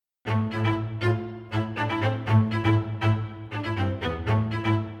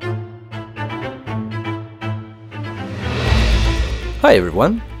Hi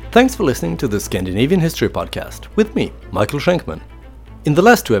everyone, thanks for listening to the Scandinavian History Podcast with me, Michael Schenkman. In the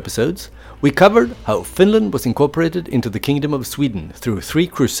last two episodes, we covered how Finland was incorporated into the Kingdom of Sweden through 3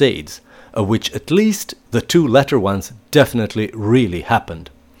 crusades, of which at least the 2 latter ones definitely really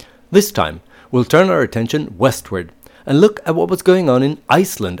happened. This time, we'll turn our attention westward and look at what was going on in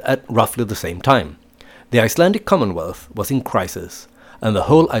Iceland at roughly the same time. The Icelandic Commonwealth was in crisis, and the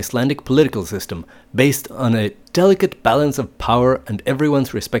whole Icelandic political system, based on a delicate balance of power and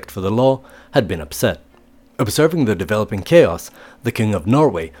everyone's respect for the law, had been upset. Observing the developing chaos, the King of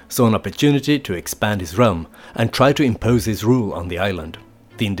Norway saw an opportunity to expand his realm and try to impose his rule on the island.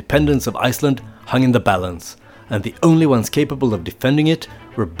 The independence of Iceland hung in the balance, and the only ones capable of defending it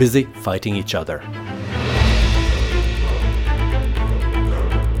were busy fighting each other.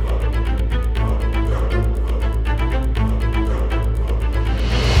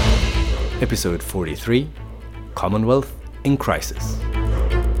 Episode 43, Commonwealth in Crisis.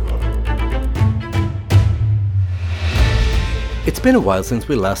 It's been a while since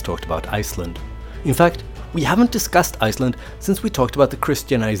we last talked about Iceland. In fact, we haven't discussed Iceland since we talked about the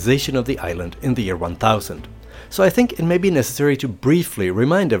Christianization of the island in the year 1000. So I think it may be necessary to briefly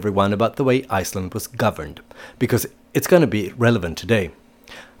remind everyone about the way Iceland was governed, because it's going to be relevant today.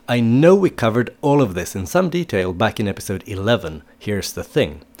 I know we covered all of this in some detail back in episode 11, Here's the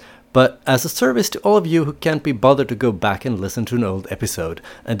Thing. But as a service to all of you who can't be bothered to go back and listen to an old episode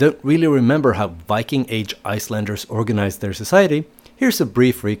and don't really remember how Viking Age Icelanders organized their society, here's a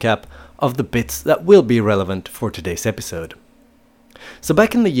brief recap of the bits that will be relevant for today's episode. So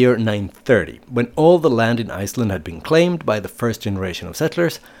back in the year 930, when all the land in Iceland had been claimed by the first generation of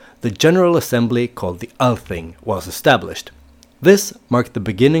settlers, the General Assembly called the Althing was established. This marked the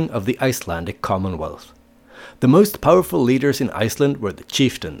beginning of the Icelandic Commonwealth. The most powerful leaders in Iceland were the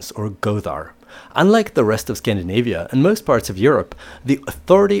chieftains, or Gothar. Unlike the rest of Scandinavia and most parts of Europe, the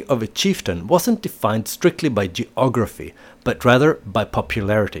authority of a chieftain wasn't defined strictly by geography, but rather by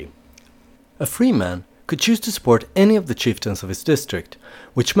popularity. A free man could choose to support any of the chieftains of his district,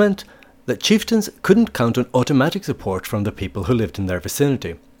 which meant that chieftains couldn't count on automatic support from the people who lived in their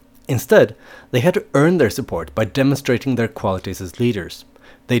vicinity. Instead, they had to earn their support by demonstrating their qualities as leaders.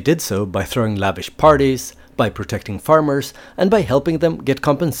 They did so by throwing lavish parties, by protecting farmers, and by helping them get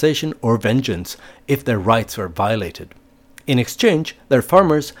compensation or vengeance if their rights were violated. In exchange, their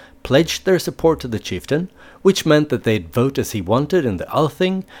farmers pledged their support to the chieftain, which meant that they'd vote as he wanted in the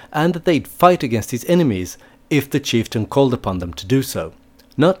Althing, and that they'd fight against his enemies if the chieftain called upon them to do so.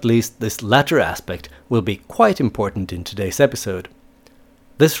 Not least, this latter aspect will be quite important in today's episode.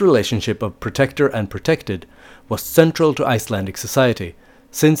 This relationship of protector and protected was central to Icelandic society,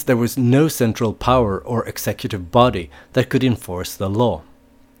 since there was no central power or executive body that could enforce the law.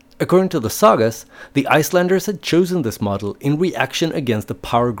 According to the sagas, the Icelanders had chosen this model in reaction against the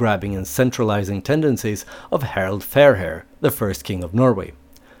power-grabbing and centralizing tendencies of Harald Fairhair, the first king of Norway.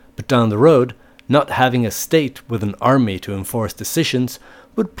 But down the road, not having a state with an army to enforce decisions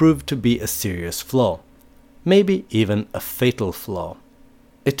would prove to be a serious flaw. Maybe even a fatal flaw.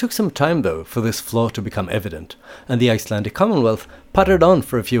 It took some time, though, for this flaw to become evident, and the Icelandic Commonwealth puttered on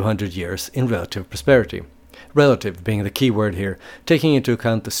for a few hundred years in relative prosperity. Relative being the key word here, taking into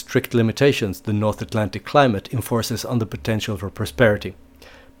account the strict limitations the North Atlantic climate enforces on the potential for prosperity.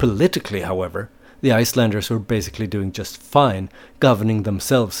 Politically, however, the Icelanders were basically doing just fine, governing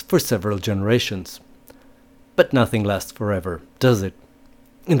themselves for several generations. But nothing lasts forever, does it?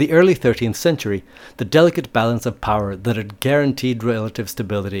 In the early 13th century, the delicate balance of power that had guaranteed relative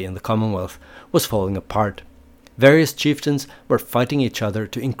stability in the Commonwealth was falling apart. Various chieftains were fighting each other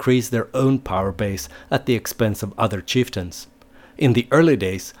to increase their own power base at the expense of other chieftains. In the early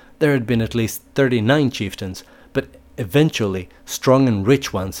days, there had been at least 39 chieftains, but eventually strong and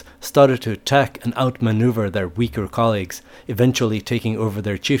rich ones started to attack and outmaneuver their weaker colleagues, eventually taking over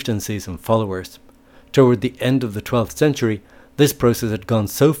their chieftaincies and followers. Toward the end of the 12th century, this process had gone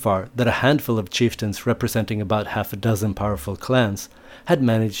so far that a handful of chieftains representing about half a dozen powerful clans had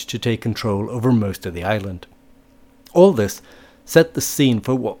managed to take control over most of the island. All this set the scene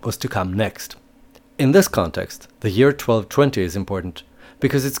for what was to come next. In this context, the year 1220 is important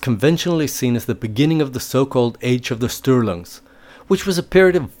because it's conventionally seen as the beginning of the so-called Age of the Sturlungs, which was a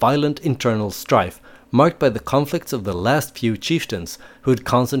period of violent internal strife marked by the conflicts of the last few chieftains who had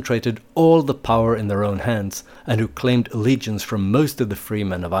concentrated all the power in their own hands and who claimed allegiance from most of the free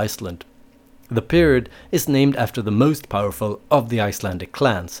men of Iceland. The period is named after the most powerful of the Icelandic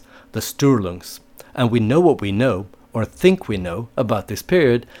clans, the Sturlungs, and we know what we know, or think we know, about this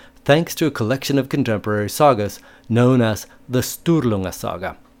period thanks to a collection of contemporary sagas known as the Sturlunga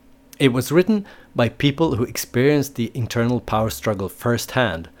saga. It was written by people who experienced the internal power struggle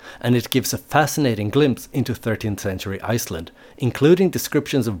firsthand, and it gives a fascinating glimpse into 13th century Iceland, including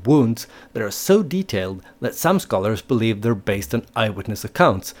descriptions of wounds that are so detailed that some scholars believe they're based on eyewitness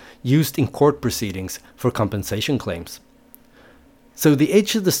accounts used in court proceedings for compensation claims. So the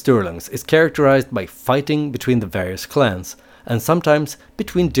Age of the Sturlungs is characterized by fighting between the various clans, and sometimes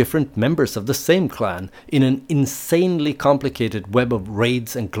between different members of the same clan in an insanely complicated web of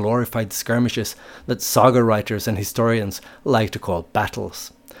raids and glorified skirmishes that saga writers and historians like to call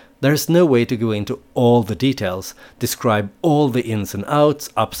battles. There is no way to go into all the details, describe all the ins and outs,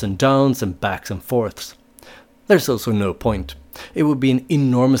 ups and downs, and backs and forths. There's also no point. It would be an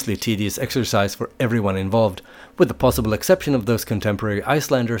enormously tedious exercise for everyone involved, with the possible exception of those contemporary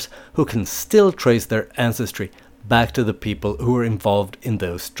Icelanders who can still trace their ancestry back to the people who were involved in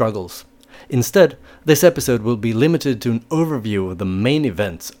those struggles. Instead, this episode will be limited to an overview of the main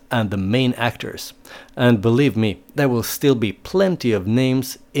events and the main actors. And believe me, there will still be plenty of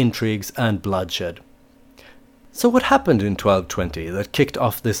names, intrigues, and bloodshed. So what happened in 1220 that kicked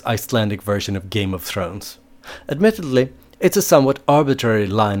off this Icelandic version of Game of Thrones? Admittedly, it's a somewhat arbitrary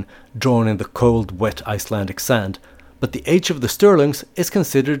line drawn in the cold, wet Icelandic sand, but the Age of the Sturlungs is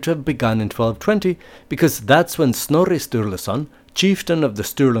considered to have begun in 1220 because that's when Snorri Sturluson, chieftain of the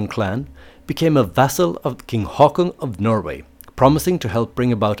Sturlung clan, became a vassal of King Haakon of Norway, promising to help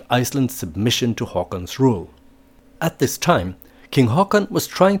bring about Iceland's submission to Haakon's rule. At this time, King Haakon was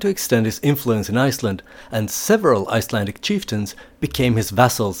trying to extend his influence in Iceland, and several Icelandic chieftains became his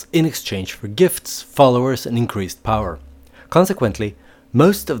vassals in exchange for gifts, followers, and increased power. Consequently,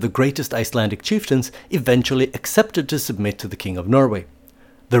 most of the greatest Icelandic chieftains eventually accepted to submit to the King of Norway.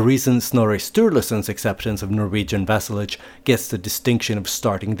 The reason Snorri Sturluson's acceptance of Norwegian vassalage gets the distinction of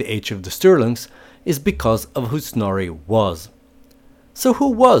starting the Age of the Sturlungs is because of who Snorri was. So who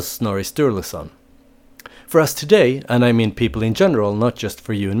was Snorri Sturluson? For us today, and I mean people in general, not just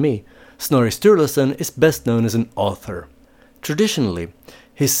for you and me, Snorri Sturluson is best known as an author. Traditionally,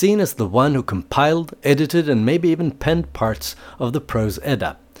 he's seen as the one who compiled, edited, and maybe even penned parts of the Prose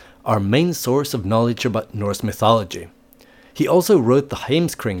Edda, our main source of knowledge about Norse mythology. He also wrote the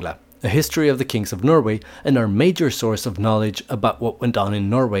Heimskringla, a history of the kings of Norway, and our major source of knowledge about what went on in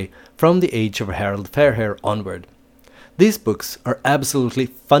Norway from the age of Harald Fairhair onward. These books are absolutely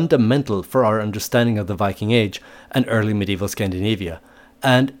fundamental for our understanding of the Viking Age and early medieval Scandinavia,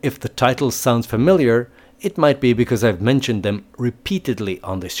 and if the title sounds familiar, it might be because I've mentioned them repeatedly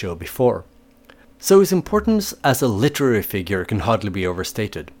on this show before. So his importance as a literary figure can hardly be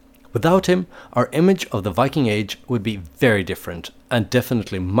overstated. Without him, our image of the Viking Age would be very different and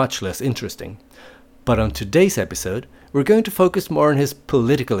definitely much less interesting. But on today's episode, we're going to focus more on his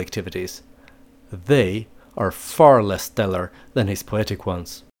political activities. They are far less stellar than his poetic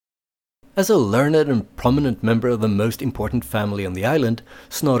ones. As a learned and prominent member of the most important family on the island,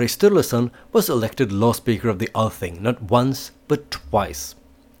 Snorri Sturluson was elected law speaker of the Althing not once, but twice.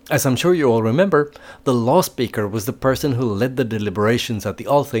 As I'm sure you all remember, the law speaker was the person who led the deliberations at the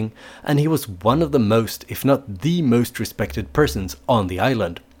Althing, and he was one of the most, if not the most respected persons on the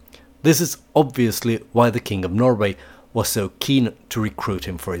island. This is obviously why the King of Norway was so keen to recruit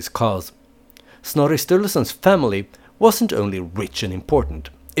him for his cause. Snorri Sturluson's family wasn't only rich and important,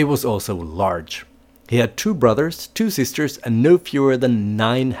 it was also large. He had 2 brothers, 2 sisters, and no fewer than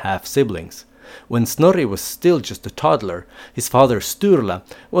 9 half-siblings. When Snorri was still just a toddler, his father Sturla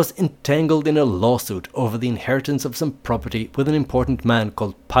was entangled in a lawsuit over the inheritance of some property with an important man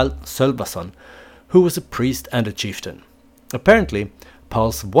called Pál Sölvason, who was a priest and a chieftain. Apparently,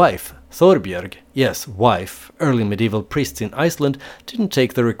 Pál's wife, Thorbjörg, yes, wife, early medieval priests in Iceland didn't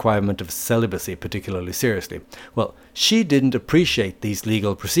take the requirement of celibacy particularly seriously. Well, she didn't appreciate these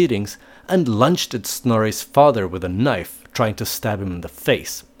legal proceedings and lunged at Snorri's father with a knife, trying to stab him in the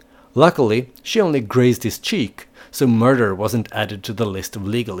face. Luckily, she only grazed his cheek, so murder wasn't added to the list of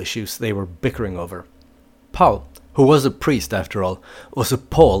legal issues they were bickering over. Pál, who was a priest after all, was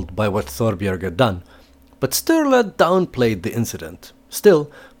appalled by what Thorbjörg had done, but Sturla downplayed the incident.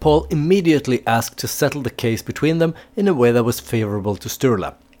 Still, Pál immediately asked to settle the case between them in a way that was favorable to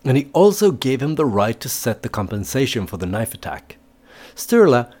Sturla, and he also gave him the right to set the compensation for the knife attack.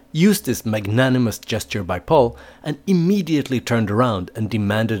 Sturla used this magnanimous gesture by Pál and immediately turned around and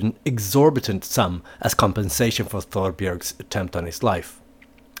demanded an exorbitant sum as compensation for Thorbjörg's attempt on his life.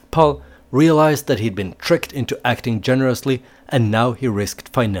 Pál realized that he'd been tricked into acting generously, and now he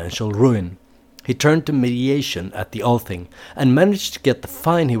risked financial ruin. He turned to mediation at the Althing and managed to get the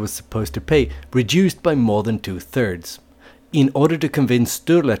fine he was supposed to pay reduced by more than 2/3. In order to convince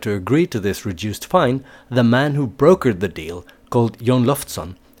Sturla to agree to this reduced fine, the man who brokered the deal, called Jon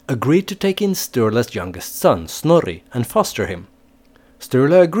Loftsson, agreed to take in Sturla's youngest son, Snorri, and foster him.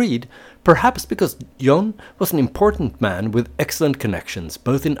 Sturla agreed, perhaps because Jon was an important man with excellent connections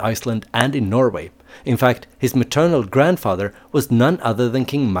both in Iceland and in Norway. In fact, his maternal grandfather was none other than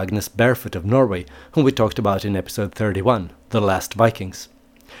King Magnus Barefoot of Norway, whom we talked about in episode 31, The Last Vikings.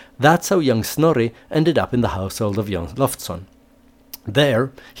 That's how young Snorri ended up in the household of Jon Loftsson.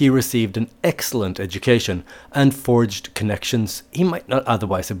 There, he received an excellent education and forged connections he might not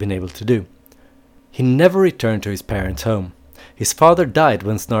otherwise have been able to do. He never returned to his parents' home. His father died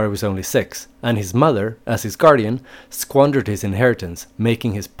when Snorri was only 6, and his mother, as his guardian, squandered his inheritance,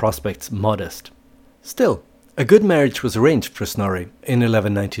 making his prospects modest. Still, a good marriage was arranged for Snorri in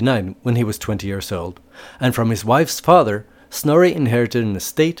 1199 when he was 20 years old, and from his wife's father, Snorri inherited an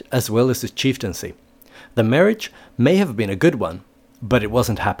estate as well as his chieftaincy. The marriage may have been a good one, but it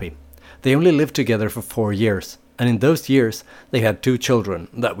wasn't happy. They only lived together for 4 years, and in those years they had 2 children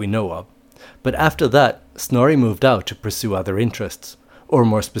that we know of. But after that, Snorri moved out to pursue other interests, or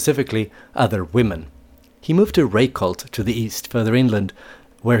more specifically, other women. He moved to Reykholt to the east, further inland,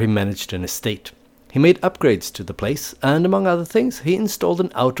 where he managed an estate. He made upgrades to the place, and among other things, he installed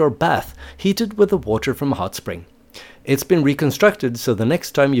an outdoor bath heated with the water from a hot spring. It's been reconstructed, so the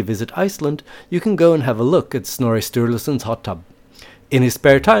next time you visit Iceland, you can go and have a look at Snorri Sturluson's hot tub. In his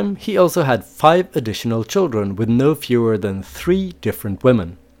spare time, he also had 5 additional children with no fewer than 3 different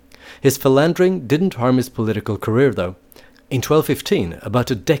women. His philandering didn't harm his political career, though. In 1215,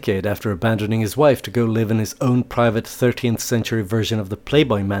 about a decade after abandoning his wife to go live in his own private 13th century version of the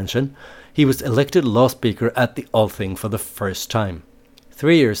Playboy Mansion, he was elected law speaker at the Althing for the first time.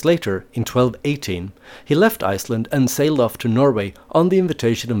 3 years later, in 1218, he left Iceland and sailed off to Norway on the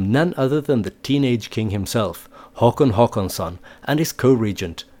invitation of none other than the teenage king himself, Håkon Håkonsson, and his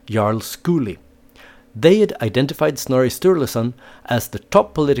co-regent, Jarl Skuli. They had identified Snorri Sturluson as the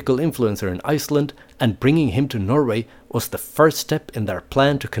top political influencer in Iceland, and bringing him to Norway was the first step in their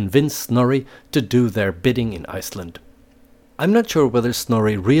plan to convince Snorri to do their bidding in Iceland. I'm not sure whether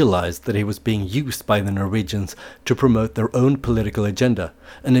Snorri realized that he was being used by the Norwegians to promote their own political agenda,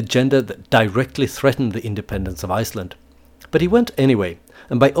 an agenda that directly threatened the independence of Iceland. But he went anyway,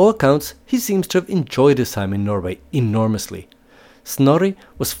 and by all accounts he seems to have enjoyed his time in Norway enormously. Snorri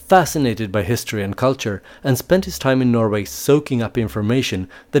was fascinated by history and culture and spent his time in Norway soaking up information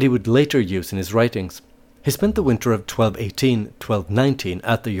that he would later use in his writings. He spent the winter of 1218-1219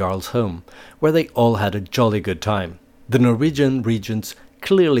 at the Jarl's home, where they all had a jolly good time. The Norwegian regents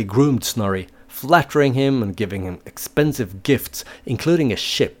clearly groomed Snorri, flattering him and giving him expensive gifts, including a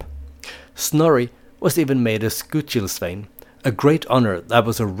ship. Snorri was even made a Skutchilsvein, a great honor that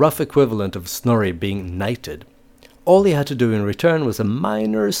was a rough equivalent of Snorri being knighted. All he had to do in return was a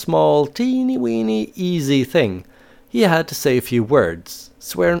minor, small, teeny-weeny, easy thing. He had to say a few words,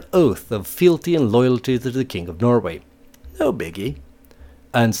 swear an oath of fealty and loyalty to the King of Norway. No biggie.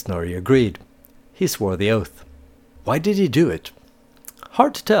 And Snorri agreed. He swore the oath. Why did he do it?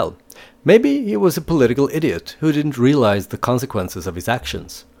 Hard to tell. Maybe he was a political idiot who didn't realize the consequences of his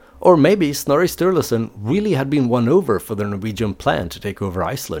actions. Or maybe Snorri Sturluson really had been won over for the Norwegian plan to take over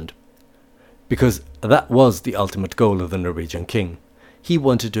Iceland. Because that was the ultimate goal of the Norwegian king. He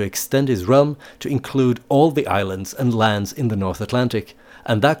wanted to extend his realm to include all the islands and lands in the North Atlantic,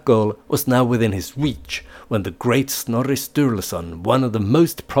 and that goal was now within his reach when the great Snorri Sturluson, one of the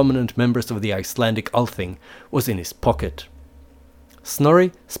most prominent members of the Icelandic Althing, was in his pocket.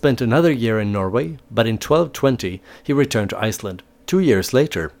 Snorri spent another year in Norway, but in 1220 he returned to Iceland. 2 years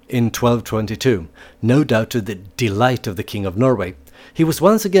later, in 1222, no doubt to the delight of the King of Norway, he was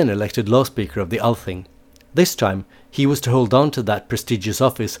once again elected law speaker of the Althing. This time, he was to hold on to that prestigious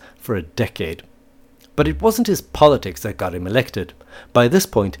office for a decade. But it wasn't his politics that got him elected. By this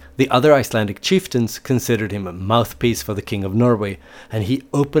point, the other Icelandic chieftains considered him a mouthpiece for the King of Norway, and he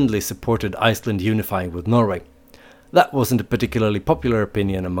openly supported Iceland unifying with Norway. That wasn't a particularly popular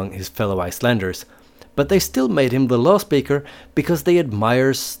opinion among his fellow Icelanders, but they still made him the law speaker because they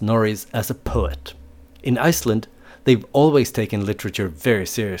admire Snorri as a poet. In Iceland, they've always taken literature very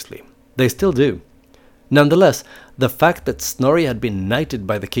seriously. They still do. Nonetheless, the fact that Snorri had been knighted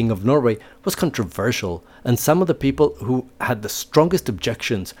by the King of Norway was controversial, and some of the people who had the strongest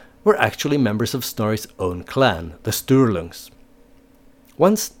objections were actually members of Snorri's own clan, the Sturlungs.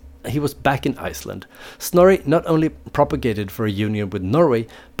 Once he was back in Iceland, Snorri not only propagated for a union with Norway,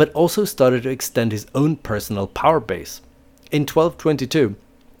 but also started to extend his own personal power base. In 1222,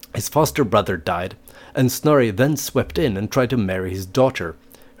 his foster brother died, and Snorri then swept in and tried to marry his daughter,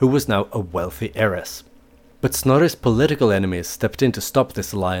 who was now a wealthy heiress. But Snorri's political enemies stepped in to stop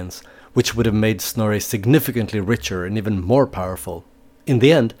this alliance, which would have made Snorri significantly richer and even more powerful. In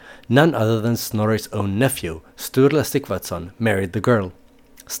the end, none other than Snorri's own nephew, Sturla Sigvatsson, married the girl.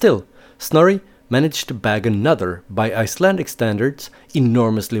 Still, Snorri managed to bag another, by Icelandic standards,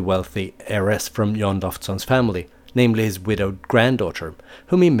 enormously wealthy heiress from Jon Loftsson's family, namely his widowed granddaughter,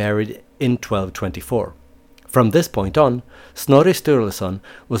 whom he married in 1224. From this point on, Snorri Sturluson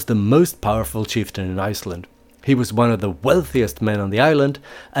was the most powerful chieftain in Iceland. He was one of the wealthiest men on the island,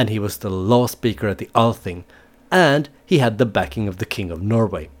 and he was the law speaker at the Althing, and he had the backing of the King of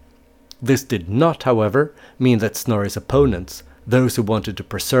Norway. This did not, however, mean that Snorri's opponents, those who wanted to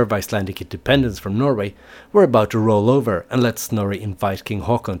preserve Icelandic independence from Norway, were about to roll over and let Snorri invite King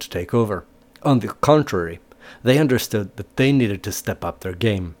Haakon to take over. On the contrary, they understood that they needed to step up their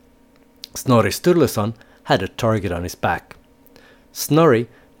game. Snorri Sturluson had a target on his back. Snorri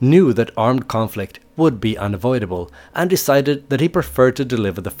knew that armed conflict would be unavoidable and decided that he preferred to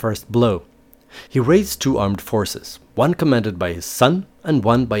deliver the first blow. He raised two armed forces, one commanded by his son and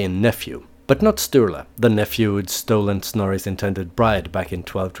one by a nephew, but not Sturla, the nephew who had stolen Snorri's intended bride back in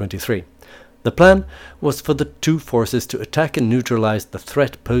 1223. The plan was for the two forces to attack and neutralize the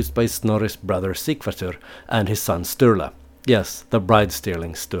threat posed by Snorri's brother Sighvatur and his son Sturla. Yes, the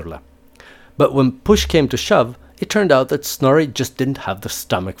bride-stealing Sturla. But when push came to shove, it turned out that Snorri just didn't have the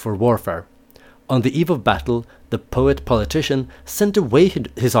stomach for warfare. On the eve of battle, the poet-politician sent away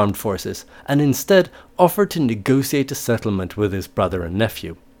his armed forces and instead offered to negotiate a settlement with his brother and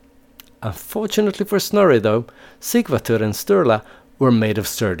nephew. Unfortunately for Snorri, though, Sighvatur and Sturla were made of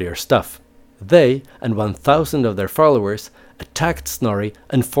sturdier stuff. They, and 1,000 of their followers, attacked Snorri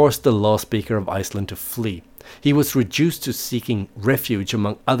and forced the law speaker of Iceland to flee. He was reduced to seeking refuge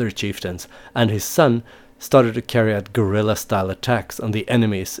among other chieftains, and his son started to carry out guerrilla-style attacks on the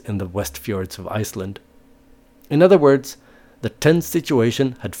enemies in the west fjords of Iceland. In other words, the tense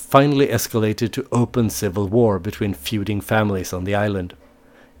situation had finally escalated to open civil war between feuding families on the island.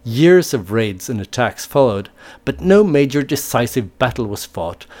 Years of raids and attacks followed, but no major decisive battle was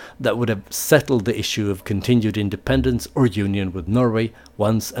fought that would have settled the issue of continued independence or union with Norway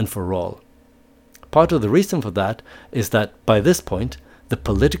once and for all. Part of the reason for that is that, by this point, the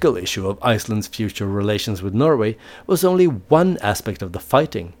political issue of Iceland's future relations with Norway was only one aspect of the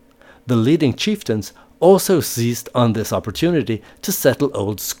fighting. The leading chieftains also seized on this opportunity to settle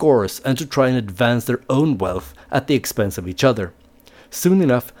old scores and to try and advance their own wealth at the expense of each other. Soon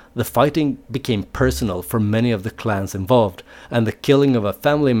enough, the fighting became personal for many of the clans involved, and the killing of a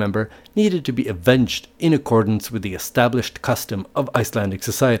family member needed to be avenged in accordance with the established custom of Icelandic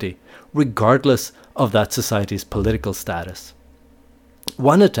society, regardless of that society's political status.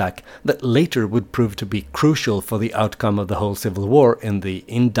 One attack that later would prove to be crucial for the outcome of the whole civil war in the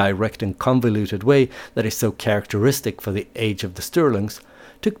indirect and convoluted way that is so characteristic for the age of the Sturlungs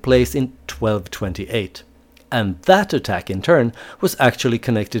took place in 1228. And that attack, in turn, was actually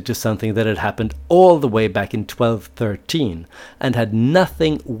connected to something that had happened all the way back in 1213 and had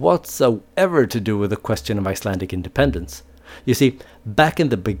nothing whatsoever to do with the question of Icelandic independence. You see, back in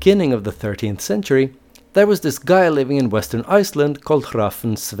the beginning of the 13th century, there was this guy living in western Iceland called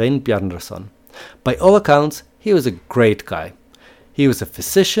Hrafn Sveinbjarnarson. By all accounts, he was a great guy. He was a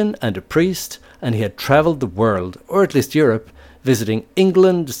physician and a priest, and he had traveled the world, or at least Europe, visiting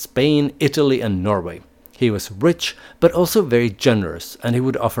England, Spain, Italy, and Norway. He was rich, but also very generous, and he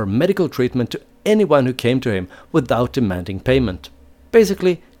would offer medical treatment to anyone who came to him without demanding payment.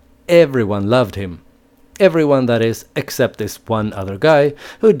 Basically, everyone loved him. Everyone, that is, except this one other guy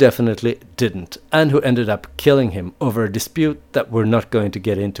who definitely didn't, and who ended up killing him over a dispute that we're not going to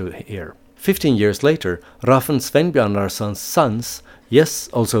get into here. 15 years later, Hrafn Sveinbjarnarsson's sons, yes,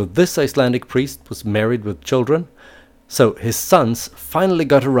 also this Icelandic priest was married with children, so his sons finally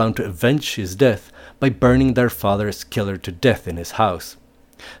got around to avenge his death by burning their father's killer to death in his house.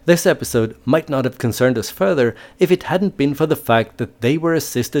 This episode might not have concerned us further if it hadn't been for the fact that they were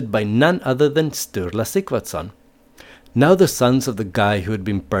assisted by none other than Sturla Sighvatsson. Now the sons of the guy who had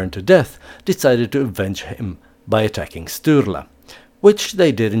been burned to death decided to avenge him by attacking Sturla, which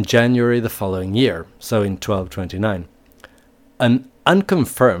they did in January the following year, so in 1229. An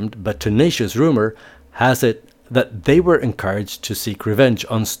unconfirmed but tenacious rumor has it that they were encouraged to seek revenge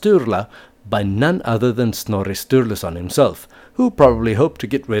on Sturla by none other than Snorri Sturluson himself, who probably hoped to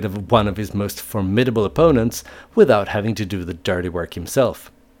get rid of one of his most formidable opponents without having to do the dirty work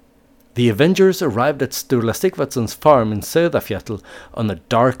himself. The Avengers arrived at Sturla Sigvatsson's farm in Söðafjall on a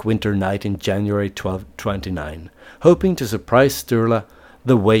dark winter night in January 1229, hoping to surprise Sturla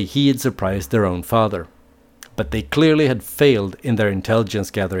the way he had surprised their own father. But they clearly had failed in their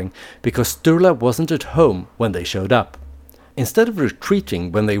intelligence gathering because Sturla wasn't at home when they showed up. Instead of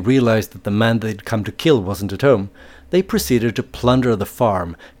retreating when they realized that the man they'd come to kill wasn't at home, they proceeded to plunder the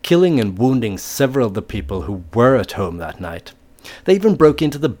farm, killing and wounding several of the people who were at home that night. They even broke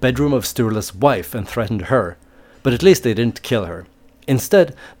into the bedroom of Sturla's wife and threatened her, but at least they didn't kill her.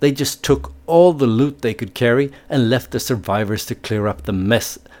 Instead, they just took all the loot they could carry and left the survivors to clear up the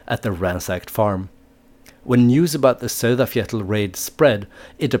mess at the ransacked farm. When news about the Söderfjäll raid spread,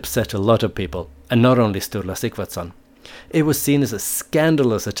 it upset a lot of people, and not only Sturla Sigvatsson. It was seen as a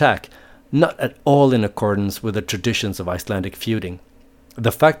scandalous attack, not at all in accordance with the traditions of Icelandic feuding.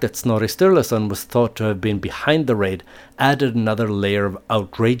 The fact that Snorri Sturlason was thought to have been behind the raid added another layer of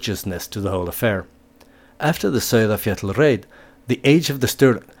outrageousness to the whole affair. After the Söderfjäll raid, the age of the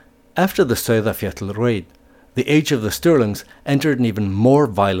Sturlungs entered an even more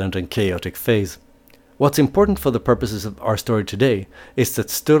violent and chaotic phase. What's important for the purposes of our story today is that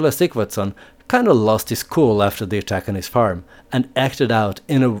Sturla Sigvatsson kind of lost his cool after the attack on his farm and acted out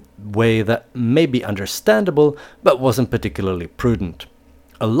in a way that may be understandable but wasn't particularly prudent.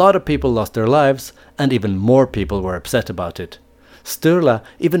 A lot of people lost their lives and even more people were upset about it. Sturla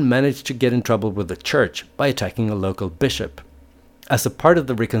even managed to get in trouble with the church by attacking a local bishop. As a part of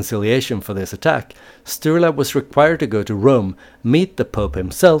the reconciliation for this attack, Sturla was required to go to Rome, meet the Pope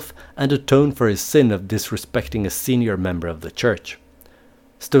himself, and atone for his sin of disrespecting a senior member of the church.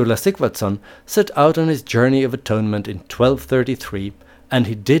 Sturla Sigvatsson set out on his journey of atonement in 1233, and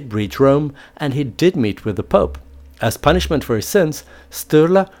he did reach Rome, and he did meet with the Pope. As punishment for his sins,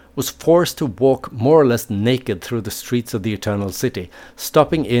 Sturla was forced to walk more or less naked through the streets of the Eternal City,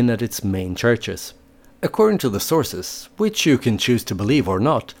 stopping in at its main churches. According to the sources, which you can choose to believe or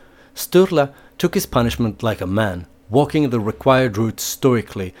not, Sturla took his punishment like a man, walking the required route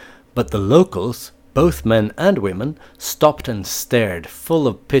stoically, but the locals, both men and women, stopped and stared, full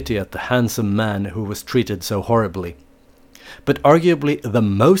of pity at the handsome man who was treated so horribly. But arguably the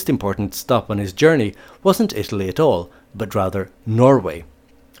most important stop on his journey wasn't Italy at all, but rather Norway.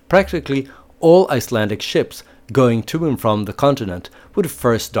 Practically all Icelandic ships going to and from the continent would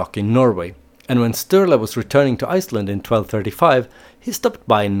first dock in Norway, and when Sturla was returning to Iceland in 1235, he stopped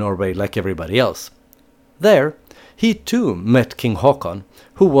by in Norway like everybody else. There, he too met King Håkon,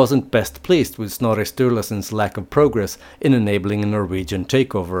 who wasn't best pleased with Snorri Sturlason's lack of progress in enabling a Norwegian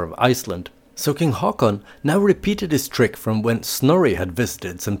takeover of Iceland. So King Håkon now repeated his trick from when Snorri had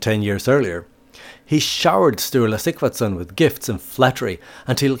visited some 10 years earlier. He showered Sturla Sigvatsson with gifts and flattery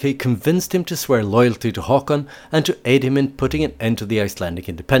until he convinced him to swear loyalty to Håkon and to aid him in putting an end to the Icelandic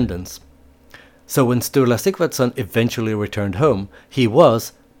independence. So when Sturla Sigvatsson eventually returned home, he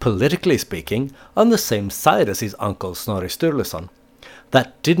was, politically speaking, on the same side as his uncle Snorri Sturluson.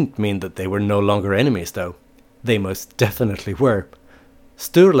 That didn't mean that they were no longer enemies, though. They most definitely were.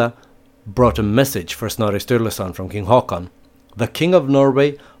 Sturla brought a message for Snorri Sturluson from King Håkon. The King of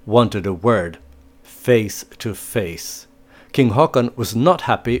Norway wanted a word, face to face. King Håkon was not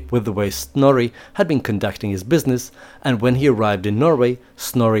happy with the way Snorri had been conducting his business, and when he arrived in Norway,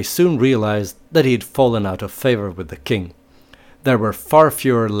 Snorri soon realized that he had fallen out of favor with the king. There were far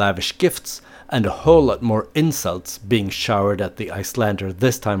fewer lavish gifts and a whole lot more insults being showered at the Icelander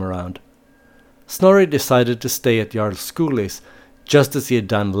this time around. Snorri decided to stay at Jarl Skuli's, just as he had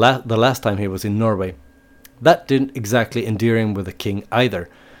done the last time he was in Norway. That didn't exactly endear him with the king either,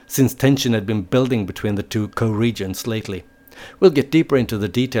 since tension had been building between the two co-regents lately. We'll get deeper into the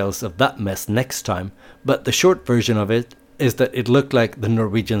details of that mess next time, but the short version of it is that it looked like the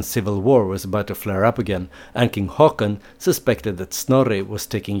Norwegian Civil War was about to flare up again, and King Håkon suspected that Snorri was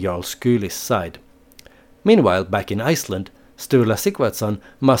taking Jarl Skuli's side. Meanwhile, back in Iceland, Sturla Sigvatsson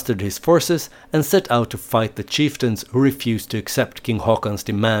mustered his forces and set out to fight the chieftains who refused to accept King Håkon's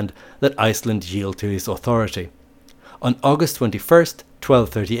demand that Iceland yield to his authority. On August 21st,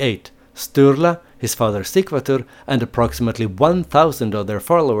 1238, Sturla, his father Sigvatur, and approximately 1,000 of their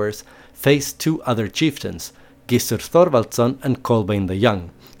followers faced two other chieftains, Gissur Thorvaldsson and Kolbein the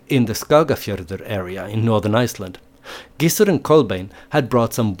Young, in the Skagafjörður area in northern Iceland. Gissur and Kolbein had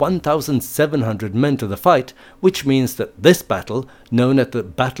brought some 1,700 men to the fight, which means that this battle, known as the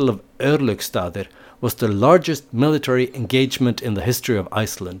Battle of Örlygsstaðir, was the largest military engagement in the history of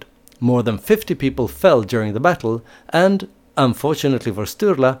Iceland. More than 50 people fell during the battle, and, unfortunately for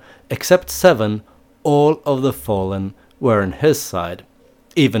Sturla, except 7, all of the fallen were on his side.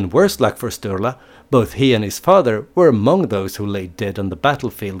 Even worse luck for Sturla, both he and his father were among those who lay dead on the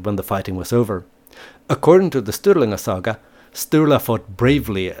battlefield when the fighting was over. According to the Sturlunga saga, Sturla fought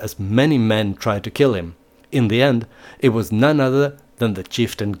bravely as many men tried to kill him. In the end, it was none other than the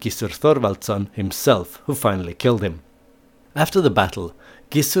chieftain Gissur Thorvaldsson himself who finally killed him. After the battle,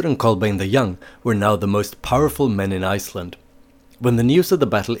 Gissur and Kolbein the Young were now the most powerful men in Iceland. When the news of the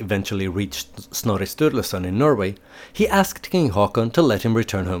battle eventually reached Snorri Sturluson in Norway, he asked King Haakon to let him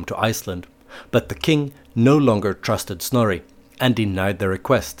return home to Iceland, but the king no longer trusted Snorri and denied the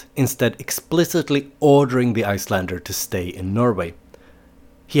request, instead explicitly ordering the Icelander to stay in Norway.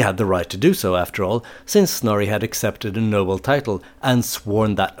 He had the right to do so, after all, since Snorri had accepted a noble title and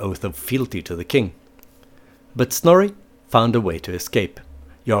sworn that oath of fealty to the king. But Snorri found a way to escape.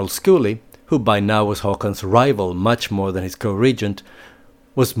 Jarl Skuli, who by now was Haakon's rival much more than his co-regent,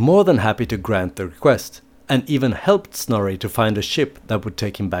 was more than happy to grant the request, and even helped Snorri to find a ship that would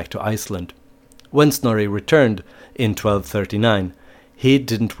take him back to Iceland. When Snorri returned in 1239, he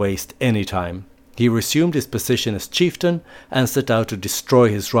didn't waste any time. He resumed his position as chieftain and set out to destroy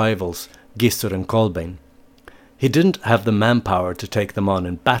his rivals, Gissur and Kolbein. He didn't have the manpower to take them on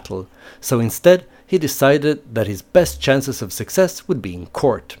in battle, so instead he decided that his best chances of success would be in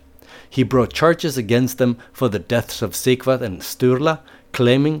court. He brought charges against them for the deaths of Sigvat and Sturla,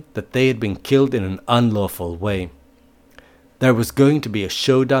 claiming that they had been killed in an unlawful way. There was going to be a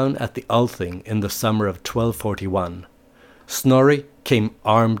showdown at the Althing in the summer of 1241. Snorri came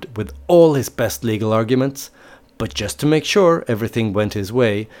armed with all his best legal arguments, but just to make sure everything went his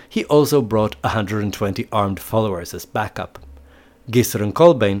way, he also brought 120 armed followers as backup. Gissur and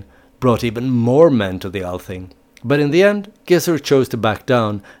Kolbein brought even more men to the Althing, but in the end, Gissur chose to back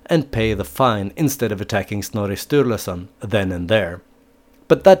down and pay the fine instead of attacking Snorri Sturluson then and there.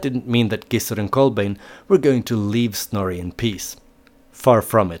 But that didn't mean that Gissur and Kolbein were going to leave Snorri in peace. Far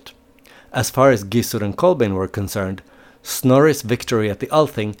from it. As far as Gissur and Kolbein were concerned, Snorri's victory at the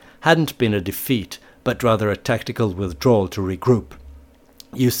Althing hadn't been a defeat, but rather a tactical withdrawal to regroup.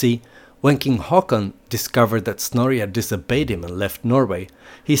 You see, when King Haakon discovered that Snorri had disobeyed him and left Norway,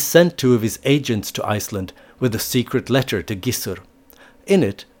 he sent 2 of his agents to Iceland with a secret letter to Gissur. In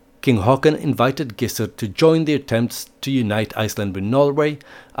it, King Haakon invited Gissur to join the attempts to unite Iceland with Norway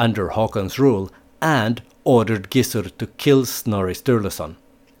under Haakon's rule and ordered Gissur to kill Snorri Sturluson.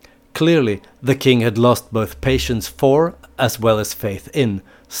 Clearly, the king had lost both patience for, as well as faith in,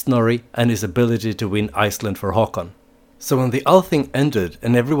 Snorri and his ability to win Iceland for Haakon. So when the Althing ended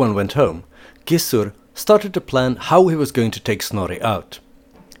and everyone went home, Gissur started to plan how he was going to take Snorri out.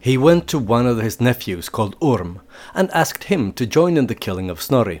 He went to one of his nephews called Orm and asked him to join in the killing of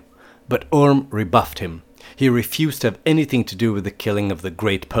Snorri, but Orm rebuffed him. He refused to have anything to do with the killing of the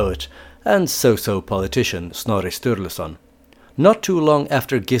great poet and so-so politician Snorri Sturluson. Not too long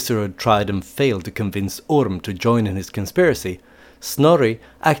after Gissur had tried and failed to convince Orm to join in his conspiracy, Snorri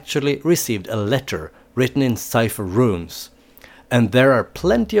actually received a letter written in cipher runes. And there are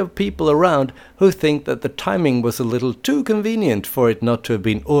plenty of people around who think that the timing was a little too convenient for it not to have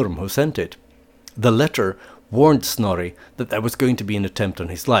been Orm who sent it. The letter warned Snorri that there was going to be an attempt on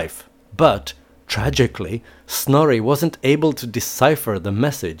his life, but, tragically, Snorri wasn't able to decipher the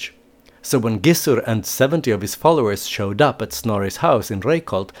message. So when Gissur and 70 of his followers showed up at Snorri's house in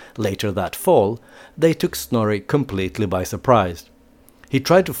Reykholt later that fall, they took Snorri completely by surprise. He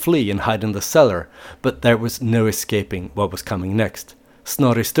tried to flee and hide in the cellar, but there was no escaping what was coming next.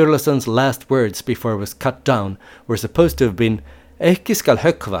 Snorri Sturluson's last words before he was cut down were supposed to have been "Ekki skal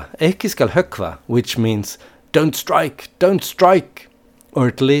höggva," which means don't strike, don't strike. Or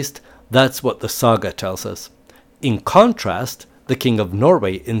at least, that's what the saga tells us. In contrast, the King of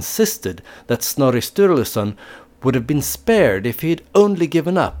Norway insisted that Snorri Sturluson would have been spared if he had only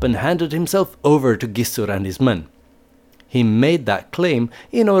given up and handed himself over to Gissur and his men. He made that claim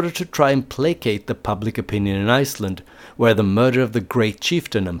in order to try and placate the public opinion in Iceland, where the murder of the great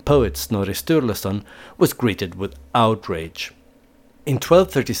chieftain and poet Snorri Sturluson was greeted with outrage. In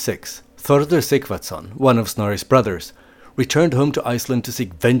 1236, Thordur Sigvatsson, one of Snorri's brothers, returned home to Iceland to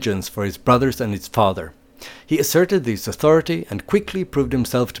seek vengeance for his brothers and his father. He asserted his authority and quickly proved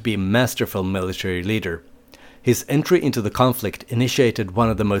himself to be a masterful military leader. His entry into the conflict initiated one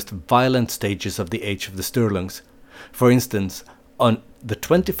of the most violent stages of the Age of the Sturlungs. For instance, on the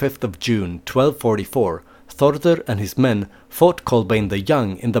 25th of June 1244, Thordur and his men fought Kolbein the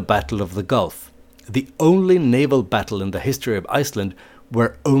Young in the Battle of the Gulf, the only naval battle in the history of Iceland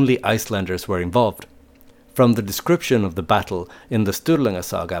where only Icelanders were involved. From the description of the battle in the Sturlunga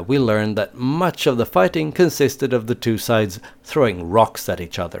saga, we learn that much of the fighting consisted of the two sides throwing rocks at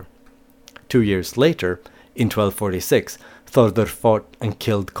each other. 2 years later, in 1246, Thordur fought and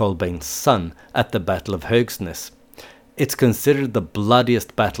killed Kolbein's son at the Battle of Högsnes. It's considered the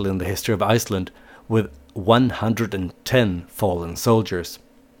bloodiest battle in the history of Iceland, with 110 fallen soldiers.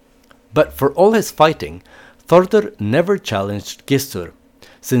 But for all his fighting, Thordur never challenged Gissur,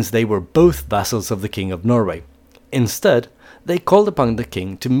 since they were both vassals of the King of Norway. Instead, they called upon the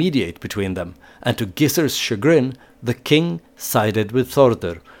king to mediate between them, and to Gissur's chagrin, the king sided with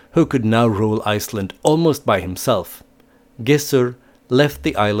Þórður, who could now rule Iceland almost by himself. Gissur left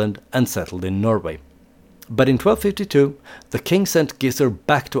the island and settled in Norway. But in 1252, the king sent Gissur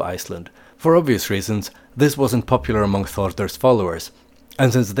back to Iceland. For obvious reasons, this wasn't popular among Þórdur's followers,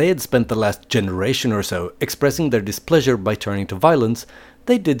 and since they had spent the last generation or so expressing their displeasure by turning to violence,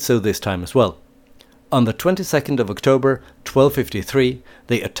 they did so this time as well. On the 22nd of October 1253,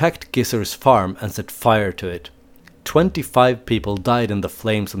 they attacked Gissur's farm and set fire to it. 25 people died in the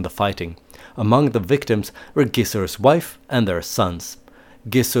flames and the fighting. Among the victims were Gissur's wife and their sons.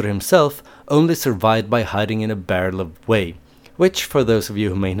 Gissur himself only survived by hiding in a barrel of whey, which, for those of you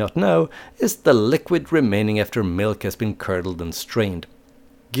who may not know, is the liquid remaining after milk has been curdled and strained.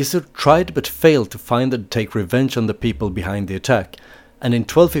 Gissur tried but failed to find and take revenge on the people behind the attack, and in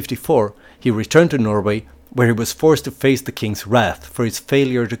 1254 he returned to Norway, where he was forced to face the king's wrath for his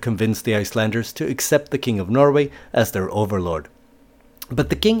failure to convince the Icelanders to accept the king of Norway as their overlord. But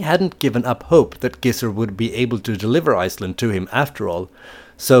the king hadn't given up hope that Gissur would be able to deliver Iceland to him after all,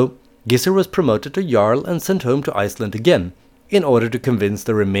 so Gissur was promoted to Jarl and sent home to Iceland again, in order to convince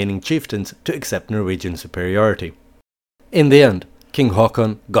the remaining chieftains to accept Norwegian superiority. In the end, King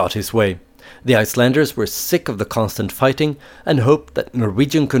Håkon got his way. The Icelanders were sick of the constant fighting and hoped that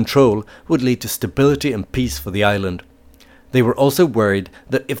Norwegian control would lead to stability and peace for the island. They were also worried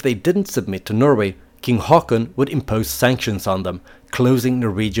that if they didn't submit to Norway, King Håkon would impose sanctions on them, closing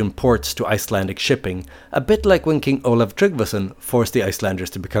Norwegian ports to Icelandic shipping, a bit like when King Olav Tryggvason forced the Icelanders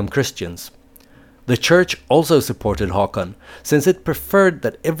to become Christians. The church also supported Håkon, since it preferred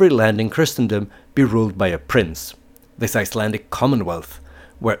that every land in Christendom be ruled by a prince. This Icelandic Commonwealth,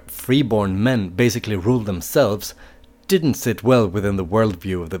 where freeborn men basically ruled themselves, didn't sit well within the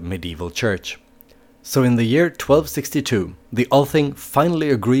worldview of the medieval church. So in the year 1262, the Althing finally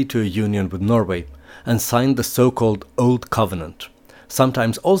agreed to a union with Norway and signed the so-called Old Covenant,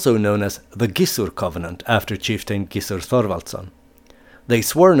 sometimes also known as the Gissur Covenant after chieftain Gissur Thorvaldsson. They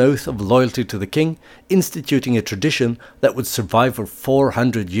swore an oath of loyalty to the king, instituting a tradition that would survive for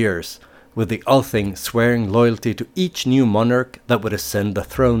 400 years, with the Althing swearing loyalty to each new monarch that would ascend the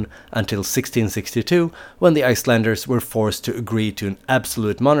throne until 1662, when the Icelanders were forced to agree to an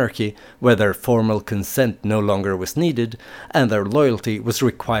absolute monarchy where their formal consent no longer was needed and their loyalty was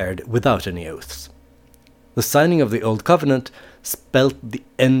required without any oaths. The signing of the Old Covenant spelt the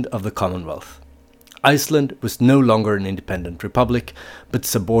end of the Commonwealth. Iceland was no longer an independent republic, but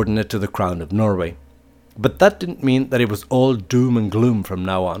subordinate to the Crown of Norway. But that didn't mean that it was all doom and gloom from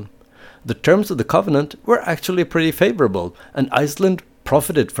now on. The terms of the covenant were actually pretty favourable, and Iceland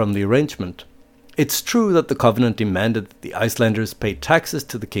profited from the arrangement. It's true that the covenant demanded that the Icelanders pay taxes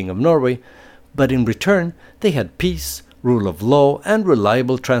to the King of Norway, but in return they had peace, rule of law, and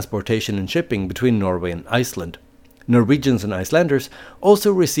reliable transportation and shipping between Norway and Iceland. Norwegians and Icelanders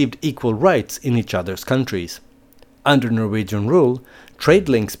also received equal rights in each other's countries. Under Norwegian rule, trade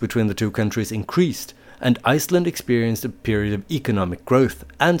links between the two countries increased, and Iceland experienced a period of economic growth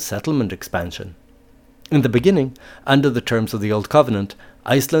and settlement expansion. In the beginning, under the terms of the Old Covenant,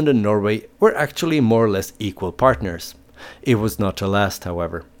 Iceland and Norway were actually more or less equal partners. It was not to last,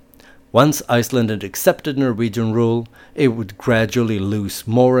 however. Once Iceland had accepted Norwegian rule, it would gradually lose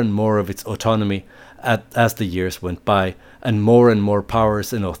more and more of its autonomy as the years went by, and more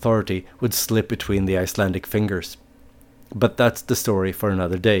powers and authority would slip between the Icelandic fingers. But that's the story for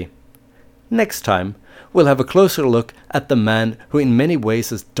another day. Next time, we'll have a closer look at the man who in many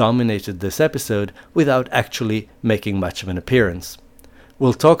ways has dominated this episode without actually making much of an appearance.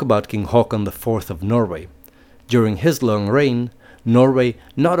 We'll talk about King Håkon IV of Norway. During his long reign, Norway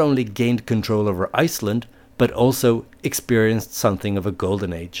not only gained control over Iceland, but also experienced something of a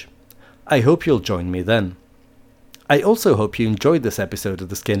golden age. I hope you'll join me then. I also hope you enjoyed this episode of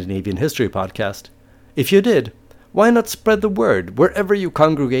the Scandinavian History Podcast. If you did, why not spread the word wherever you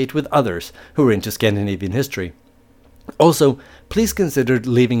congregate with others who are into Scandinavian history? Also, please consider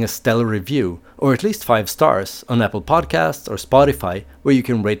leaving a stellar review, or at least 5 stars, on Apple Podcasts or Spotify, where you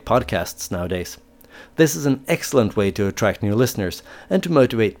can rate podcasts nowadays. This is an excellent way to attract new listeners and to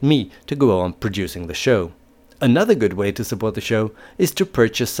motivate me to go on producing the show. Another good way to support the show is to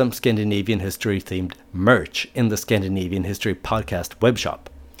purchase some Scandinavian history-themed merch in the Scandinavian History Podcast webshop.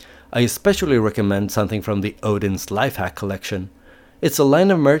 I especially recommend something from the Odin's Lifehack collection. It's a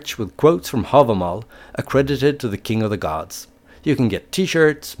line of merch with quotes from Havamal accredited to the King of the Gods. You can get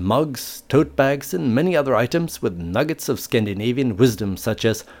t-shirts, mugs, tote bags, and many other items with nuggets of Scandinavian wisdom such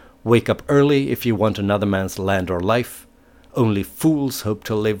as "Wake up early if you want another man's land or life," "Only fools hope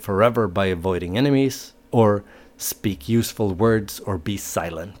to live forever by avoiding enemies," or "Speak useful words or be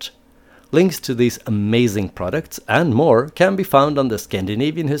silent." Links to these amazing products and more can be found on the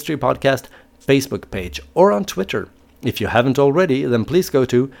Scandinavian History Podcast Facebook page or on Twitter. If you haven't already, then please go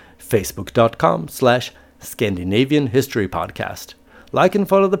to facebook.com/Scandinavian History Podcast. Like and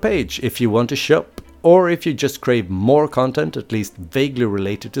follow the page if you want to shop, or if you just crave more content at least vaguely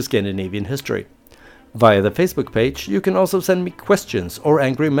related to Scandinavian history. Via the Facebook page, you can also send me questions or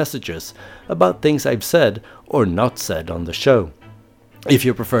angry messages about things I've said or not said on the show. If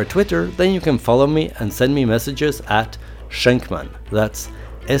you prefer Twitter, then you can follow me and send me messages at Schenkman. That's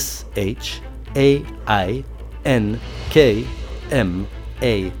SHAINKMAN.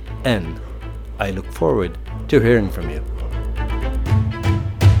 I look forward to hearing from you.